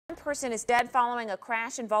One person is dead following a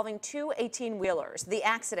crash involving two 18-wheelers. The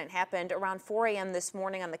accident happened around 4 a.m. this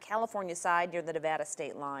morning on the California side near the Nevada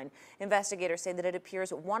state line. Investigators say that it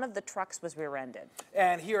appears one of the trucks was rear-ended.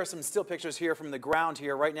 And here are some still pictures here from the ground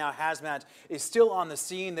here. Right now, hazmat is still on the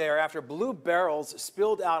scene there after blue barrels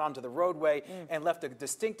spilled out onto the roadway and left a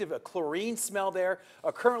distinctive chlorine smell there.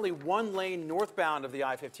 Currently, one lane northbound of the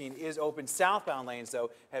I-15 is open. Southbound lanes,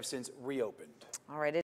 though, have since reopened. All right.